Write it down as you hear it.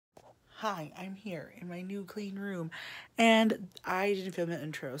Hi, I'm here in my new clean room, and I didn't film an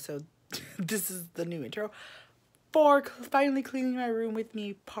intro, so this is the new intro for finally cleaning my room with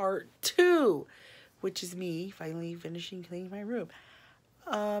me part 2, which is me finally finishing cleaning my room.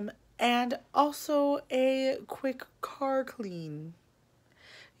 And also a quick car clean.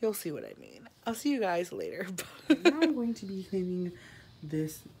 You'll see what I mean. I'll see you guys later. Now I'm going to be cleaning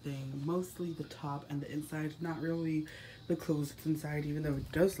this thing, mostly the top and the inside, not really the clothes that's inside, even though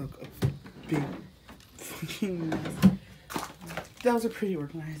it does look a big fucking mess. Those are pretty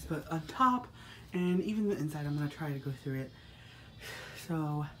organized, but on top and even the inside, I'm gonna try to go through it.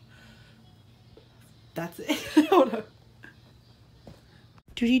 So that's it. Hold up.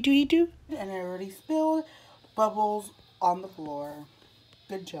 Doody. And I already spilled bubbles on the floor.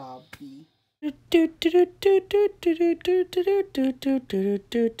 Good job, B. Okay,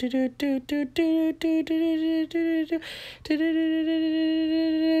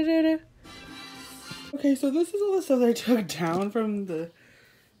 so this is all the stuff that I took down from the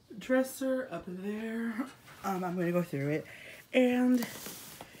dresser up there. I'm gonna go through it, and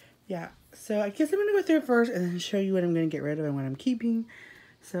yeah, so I guess I'm gonna go through it first and then show you what I'm gonna get rid of and what I'm keeping.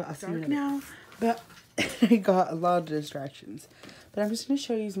 So I'll start now, but I got a lot of distractions. But I'm just gonna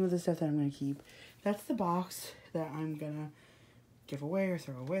show you some of the stuff that I'm gonna keep. That's the box that I'm gonna give away or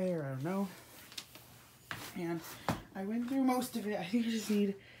throw away, or I don't know. And I went through most of it. I think I just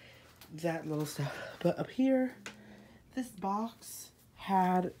need that little stuff. But up here, this box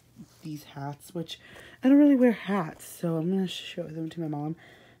had these hats, which I don't really wear hats, so I'm gonna show them to my mom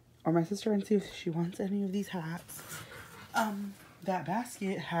or my sister and see if she wants any of these hats. That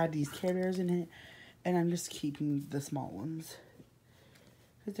basket had these Care Bears in it, and I'm just keeping the small ones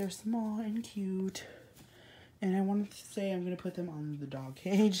because they're small and cute. And I wanted to say I'm gonna put them on the dog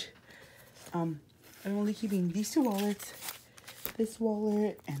cage. I'm only keeping these two wallets, this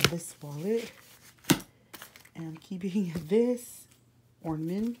wallet, and this wallet. And I'm keeping this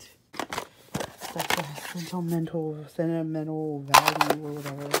ornament. That's a sentimental value or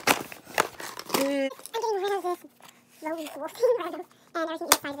whatever. I'm getting rid of this Logan Pool thing random and everything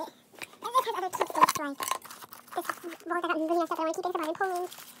inside of it. And this has other cute things like this wallet that got really messed up that I want to keep in the Poland,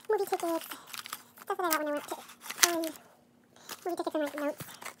 movie tickets, stuff that I got when I went to Poland, movie tickets and like notes.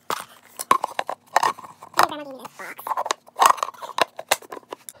 My grandma gave me this box.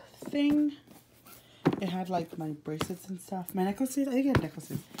 Thing. It had like my bracelets and stuff. My necklaces. I think I had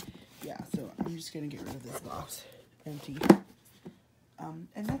necklaces. Yeah, so I'm just gonna get rid of this box. Empty.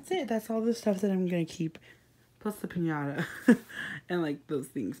 And that's it. That's all the stuff that I'm gonna keep. Plus the piñata. And like those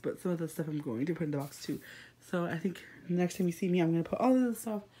things. But some of the stuff I'm going to put in the box too. So I think next time you see me, I'm gonna put all of the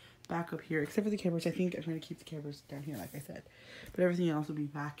stuff back up here. Except for the cameras. I think I'm gonna keep the cameras down here, like I said. But everything else will be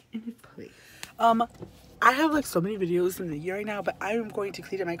back in its place. I have like so many videos in the year right now, but I am going to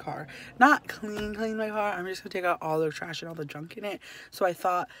clean up my car. Not clean my car. I'm just gonna take out all the trash and all the junk in it. So I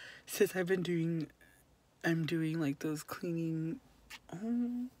thought, since I'm doing like those cleaning,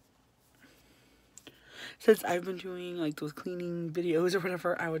 since I've been doing like those cleaning videos or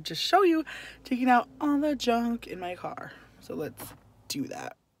whatever, I would just show you taking out all the junk in my car. So let's do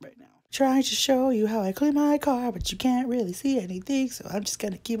that right now. Trying to show you how I clean my car, but you can't really see anything, so I'm just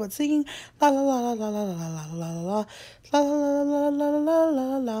gonna keep on singing la la la la la la la la la la la la la la la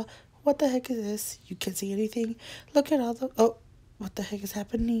la la. What the heck is this? You can't see anything. Look at all the what the heck is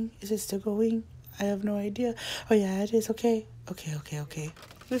happening? Is it still going? I have no idea. Oh yeah, it is. Okay.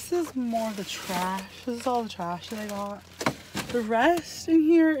 This is more the trash. This is all the trash that I got. The rest in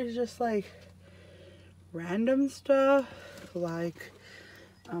here is just like random stuff, like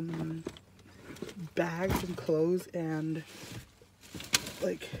bags and clothes and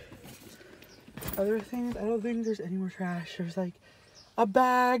like other things. I don't think there's any more trash. There's like a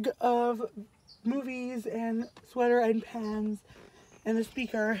bag of movies and sweater and pens and a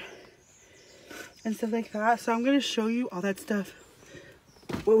speaker and stuff like that. So I'm gonna show you all that stuff,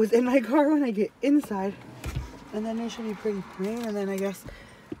 what was in my car when I get inside, and then it should be pretty clean. And then I guess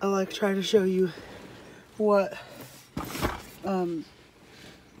I'll like try to show you what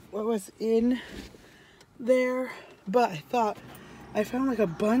was in there. But I thought I found like a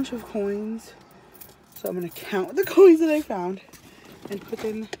bunch of coins, so I'm gonna count the coins that I found and put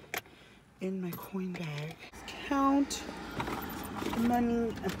them in my coin bag. Count the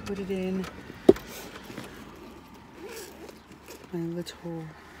money and put it in my little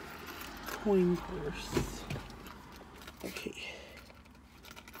coin purse. Okay.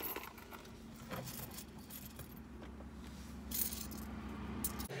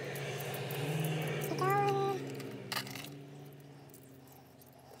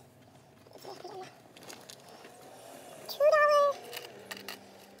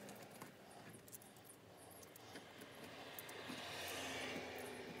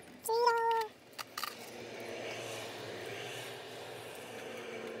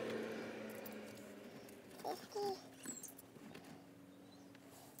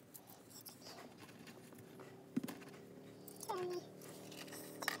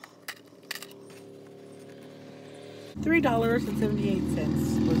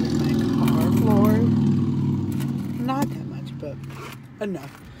 $3.78 was in my car floor. Not that much, but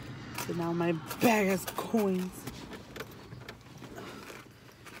enough. So now my bag has coins.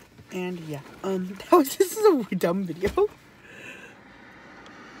 And yeah, this is a dumb video.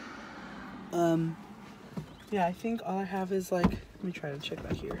 Yeah, I think all I have is like, let me try to check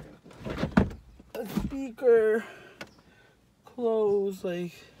back here. A speaker, clothes,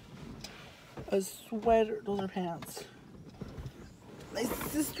 like a sweater, those are pants. My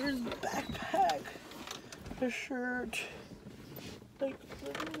sister's backpack, a shirt, like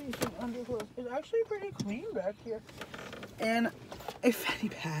literally some underclothes. It's actually pretty clean back here. And a fanny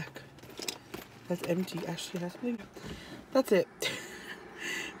pack that's empty. Actually, that's it.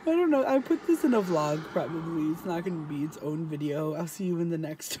 I don't know. I put this in a vlog probably. It's not going to be its own video. I'll see you in the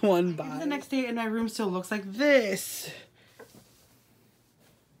next one. Bye. The next day and my room still looks like this.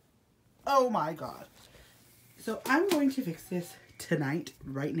 Oh my god. So I'm going to fix this tonight,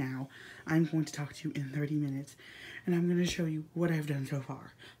 right now. I'm going to talk to you in 30 minutes. And I'm going to show you what I've done so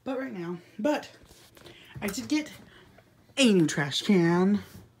far. But right now, I did get a new trash can.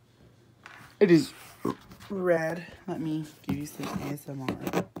 It is red. Let me give you some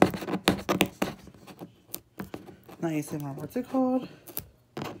ASMR. Not ASMR, what's it called?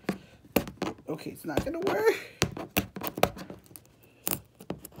 Okay, it's not gonna work.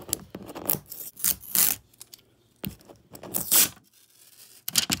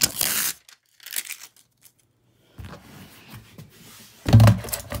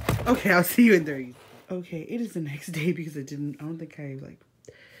 Okay, I'll see you in 30. Okay, it is the next day because I don't think I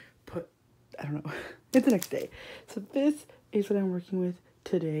I don't know. It's the next day. So this is what I'm working with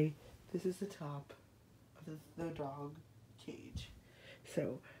today. This is the top of the dog cage.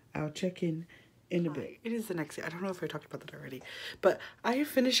 So I'll check in a bit. It is the next day. I don't know if I talked about that already. But I have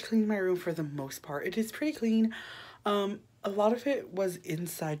finished cleaning my room for the most part. It is pretty clean. A lot of it was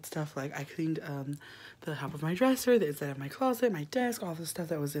inside stuff. Like I cleaned the top of my dresser, the inside of my closet, my desk, all the stuff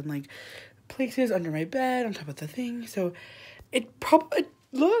that was in like places under my bed, on top of the thing. So it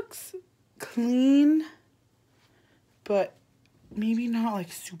looks clean, but maybe not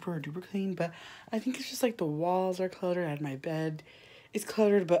like super duper clean. But I think it's just like the walls are cluttered and my bed is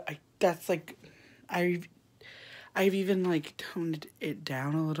cluttered. But I've even like toned it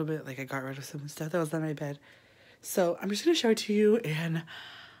down a little bit. Like I got rid of some stuff that was on my bed. So I'm just gonna show it to you, and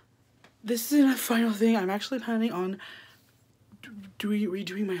this isn't a final thing. I'm actually planning on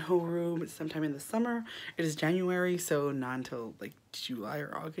redoing my whole room sometime in the summer. It is January, so not until like July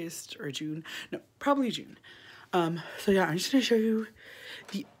or August or June. No, probably June. So yeah, I'm just gonna show you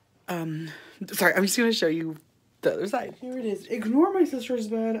the I'm just gonna show you the other side. Here it is. Ignore my sister's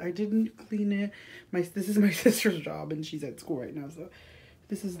bed. I didn't clean it. This is my sister's job and she's at school right now, so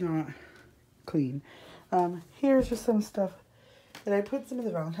this is not clean. Here's just some stuff that I put some of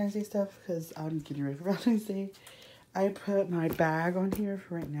the Valentine's Day stuff because I'm getting ready for Valentine's Day. I put my bag on here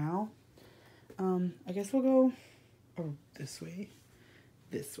for right now. I guess we'll go this way.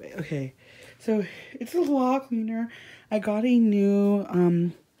 This way. Okay. So it's a lot cleaner. I got a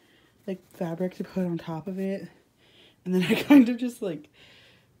new like fabric to put on top of it. And then I kind of just like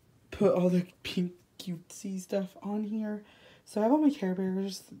put all the pink cutesy stuff on here. So I have all my Care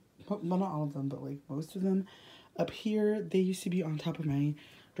Bears, well not all of them, but like most of them up here. They used to be on top of my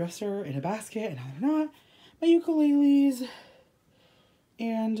dresser in a basket, and now they're not. My ukuleles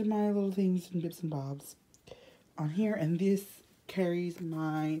and my little things and bits and bobs on here, and this carries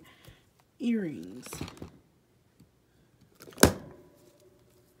my earrings.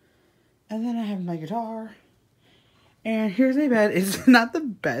 And then I have my guitar, and here's my bed. It's not the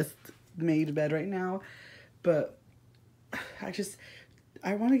best made bed right now, but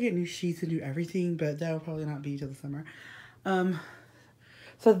I want to get new sheets and do everything, but that will probably not be till the summer.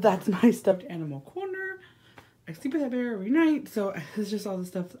 So that's my stuffed animal corner. I sleep with that bear every night, so it's just all the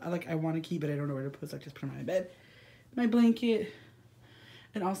stuff I want to keep, but I don't know where to put, so I just put it on my bed. My blanket,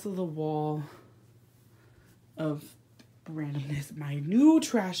 and also the wall of randomness, my new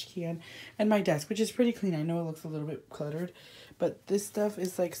trash can, and my desk, which is pretty clean. I know it looks a little bit cluttered, but this stuff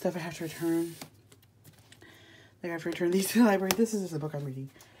is like stuff I have to return. Like I have to return these to the library. This is just a book I'm reading.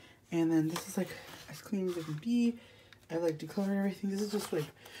 And then this is like as clean as it can be. I like declutter everything. This is just like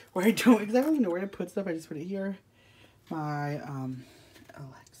where I don't exactly know where to put stuff. I just put it here. My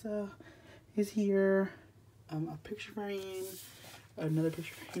Alexa is here. A picture frame, another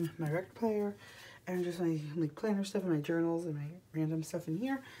picture frame, my record player, and just my like planner stuff and my journals and my random stuff in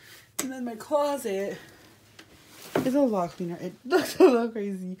here. And then my closet is a lot cleaner. It looks a little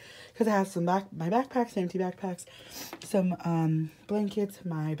crazy because it has some my backpacks, empty backpacks, some blankets,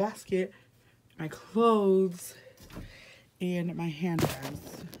 my basket, my clothes, And my handbags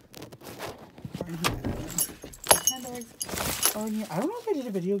are in here. The handbags are in here. I don't know if I did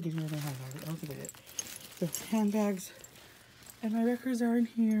a video getting rid of my handbags. I don't think I did. The handbags and my records are in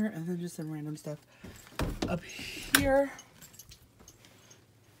here. And then just some random stuff up here.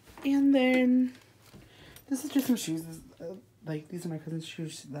 And then this is just some shoes. Like, these are my cousin's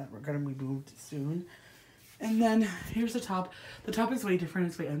shoes that were gonna be moved soon. And then here's the top. The top is way different.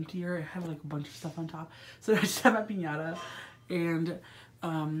 It's way emptier. I have like a bunch of stuff on top. So I just have my piñata and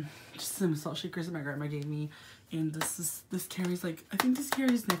just some salt shakers that my grandma gave me. And this carries like, I think this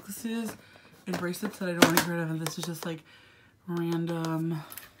carries necklaces and bracelets that I don't want to get rid of. And this is just like random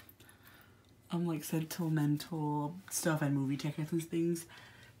like sentimental stuff and movie tickets and things.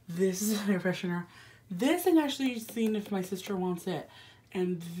 This is an air freshener. This I'm actually seeing if my sister wants it.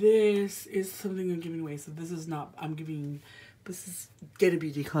 And this is something I'm giving away. So this is not, this is gonna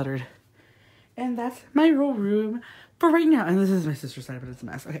be decluttered. And that's my whole room for right now. And this is my sister's side, but it's a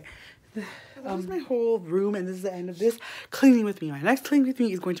mess. Okay. That is my whole room, and this is the end of this cleaning with me. My next cleaning with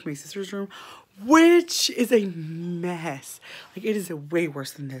me is going to my sister's room, which is a mess. Like, it is way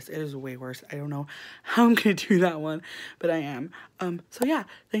worse than this. It is way worse. I don't know how I'm gonna do that one, but I am. So yeah,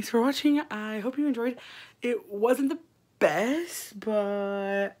 thanks for watching. I hope you enjoyed. It wasn't the best,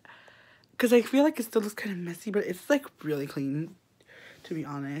 but because I feel like it still looks kind of messy, but it's like really clean, to be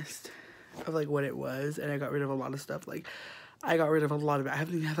honest, of like what it was. And I got rid of a lot of stuff. Like, I got rid of a lot of it. I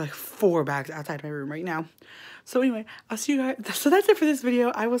have like 4 bags outside my room right now. So anyway, I'll see you guys. So that's it for this video.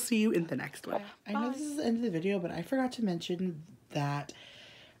 I will see you in the next one. I know this is the end of the video, but I forgot to mention that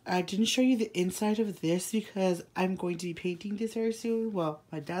I didn't show you the inside of this because I'm going to be painting this very soon. Well,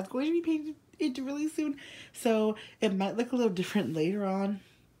 my dad's going to be painting it really soon, so it might look a little different later on.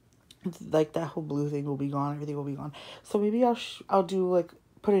 Like, that whole blue thing will be gone, everything will be gone. So maybe I'll do like,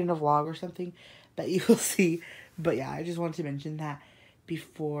 put it in a vlog or something that you will see. But yeah, I just wanted to mention that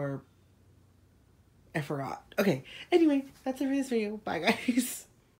before I forgot. Okay, anyway, that's it for this video. Bye, guys.